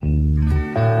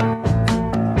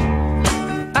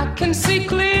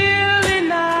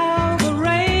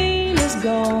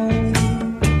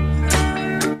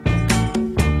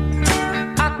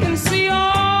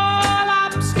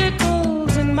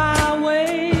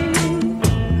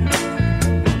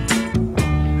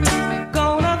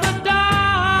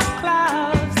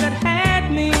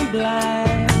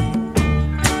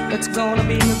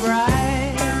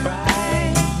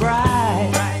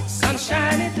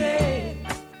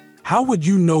How would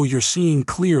you know you're seeing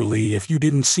clearly if you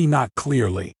didn't see not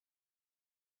clearly?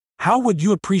 How would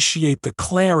you appreciate the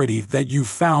clarity that you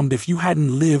found if you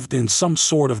hadn't lived in some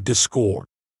sort of discord?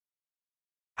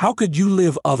 How could you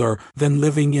live other than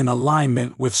living in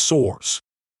alignment with Source?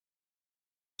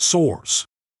 Source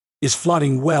is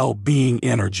flooding well-being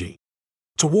energy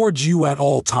towards you at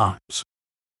all times.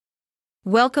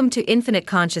 Welcome to Infinite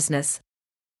Consciousness,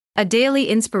 a daily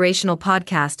inspirational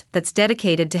podcast that's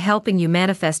dedicated to helping you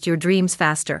manifest your dreams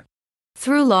faster.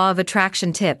 Through law of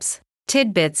attraction tips,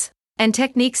 tidbits, and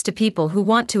techniques to people who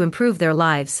want to improve their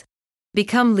lives,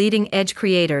 become leading-edge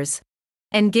creators,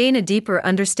 and gain a deeper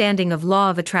understanding of law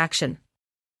of attraction.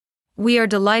 We are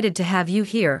delighted to have you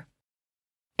here.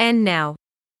 And now,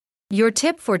 your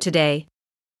tip for today.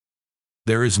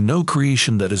 There is no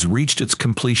creation that has reached its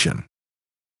completion.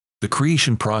 The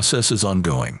creation process is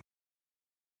ongoing.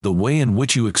 The way in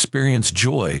which you experience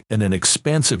joy in an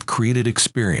expansive created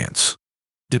experience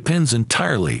depends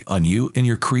entirely on you and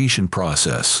your creation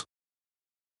process.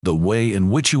 The way in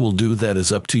which you will do that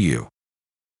is up to you.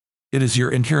 It is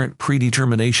your inherent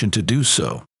predetermination to do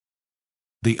so.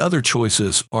 The other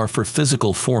choices are for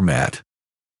physical format.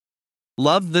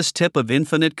 Love this tip of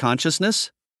infinite consciousness?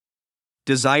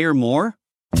 Desire more?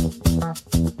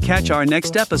 Catch our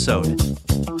next episode.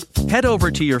 Head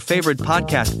over to your favorite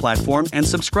podcast platform and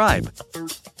subscribe.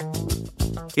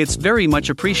 It's very much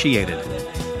appreciated.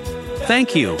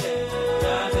 Thank you.